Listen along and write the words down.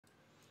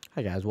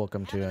Hi guys,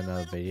 welcome to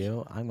another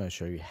video. I'm going to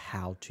show you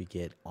how to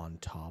get on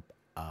top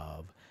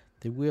of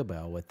the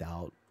wheelbarrow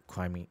without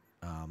climbing,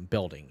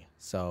 building.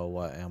 So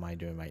what am I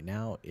doing right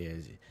now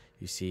is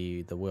you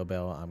see the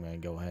wheelbarrow. I'm going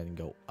to go ahead and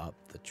go up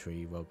the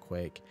tree real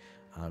quick.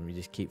 You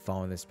just keep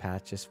following this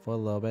path just for a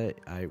little bit.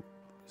 I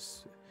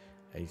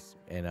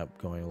end up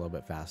going a little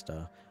bit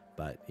faster,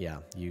 but yeah,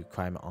 you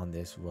climb on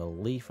this little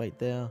leaf right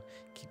there,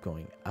 keep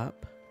going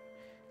up,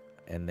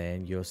 and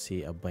then you'll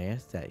see a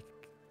branch that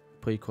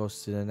pretty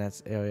close to the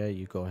next area.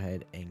 You go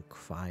ahead and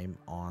climb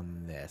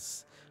on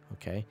this.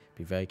 Okay,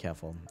 be very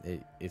careful.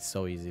 It's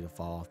so easy to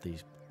fall off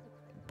these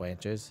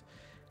branches,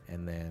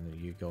 and then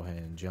you go ahead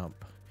and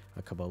jump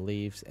a couple of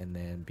leaves, and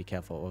then be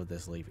careful of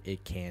this leaf.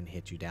 It can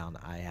hit you down.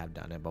 I have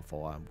done it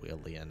before,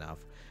 weirdly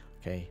enough.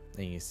 Okay,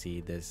 and you see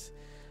this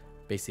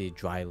basically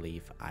dry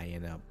leaf. I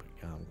end up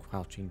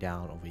crouching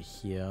down over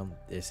here.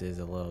 This is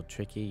a little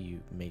tricky. You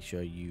make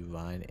sure you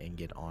run and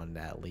get on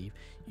that leaf.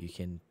 You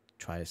can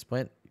try to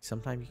sprint.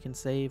 Sometimes you can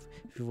save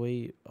if you're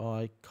really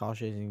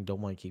cautious and you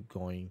don't want to keep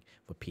going,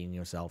 repeating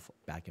yourself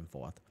back and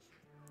forth.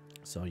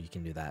 So you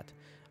can do that.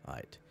 All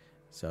right.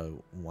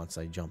 So once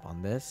I jump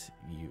on this,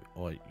 you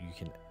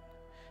can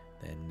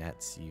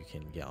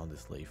get on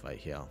this leaf right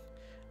here.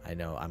 I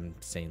know I'm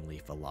saying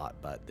leaf a lot,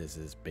 but this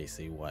is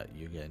basically what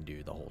you're gonna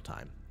do the whole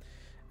time.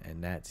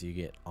 And that's you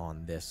get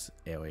on this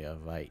area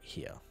right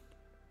here.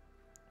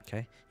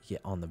 Okay, you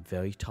get on the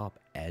very top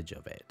edge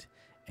of it,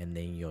 and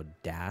then you'll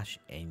dash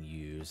and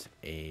use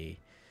a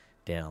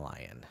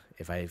dandelion.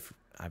 If I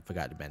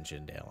forgot to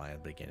mention dandelion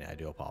at the beginning, I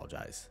do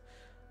apologize.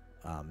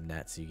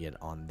 Next you get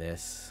on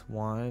this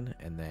one,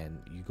 and then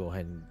you go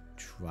ahead and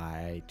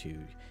try to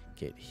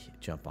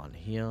jump on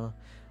here.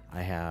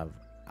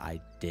 I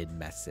did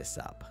mess this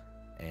up,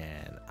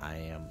 and I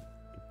am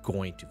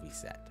going to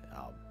reset.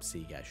 I'll see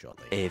you guys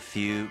shortly. A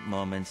few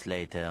moments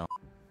later.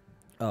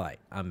 Alright,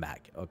 I'm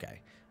back.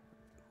 Okay.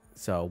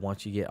 So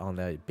once you get on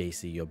that,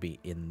 basically you'll be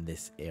in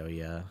this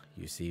area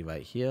you see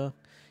right here.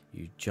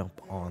 You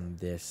jump on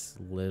this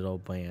little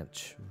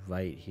branch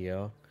right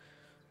here,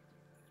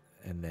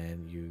 and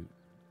then you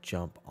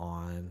jump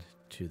on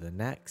to the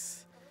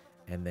next,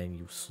 and then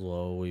you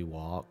slowly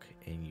walk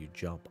and you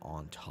jump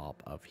on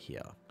top of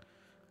here.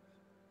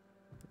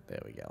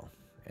 There we go.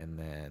 And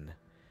then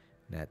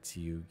next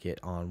you get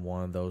on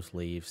one of those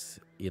leaves.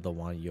 Either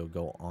one, you'll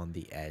go on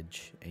the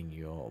edge and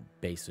you'll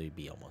basically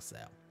be almost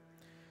there.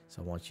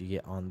 So once you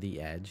get on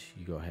the edge,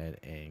 you go ahead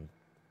and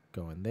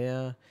go in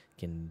there. You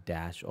can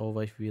dash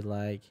over if you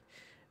like.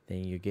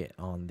 Then you get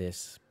on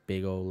this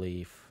big old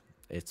leaf.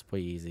 It's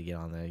pretty easy to get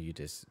on there. You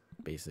just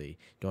basically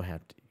don't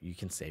have to, you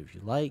can save if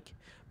you like,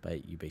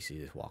 but you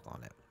basically just walk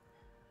on it.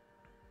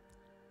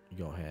 You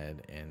go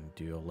ahead and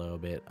do a little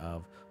bit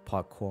of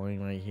parkouring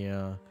right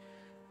here,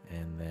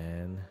 and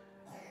then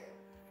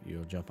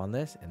you'll jump on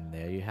this, and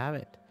there you have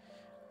it.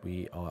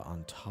 We are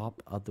on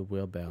top of the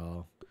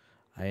wheelbarrow.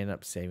 I end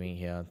up saving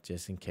here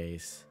just in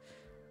case,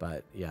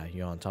 but yeah,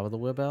 you're on top of the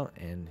wheelbarrow,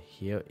 and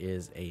here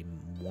is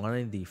one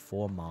of the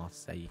 4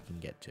 moths that you can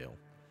get to.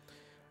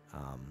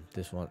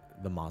 This one,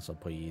 the moths are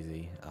pretty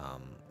easy.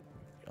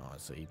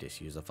 So you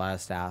just use a fire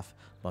staff.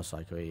 Most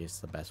likely it's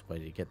the best way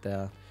to get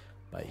there.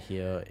 But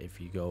here,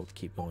 if you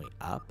keep going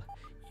up,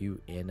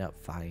 you end up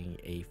finding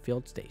a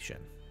field station.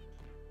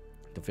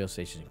 The field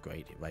station is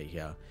great right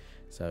here.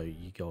 So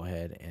you go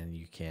ahead and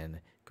you can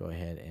go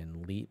ahead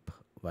and leap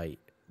right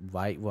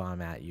where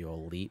I'm at.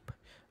 You'll leap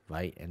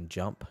right and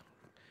jump,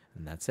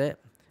 and that's it.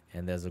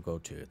 And there's a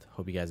gold tooth.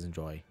 Hope you guys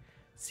enjoy.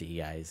 See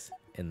you guys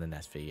in the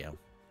next video.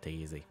 Take it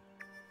easy.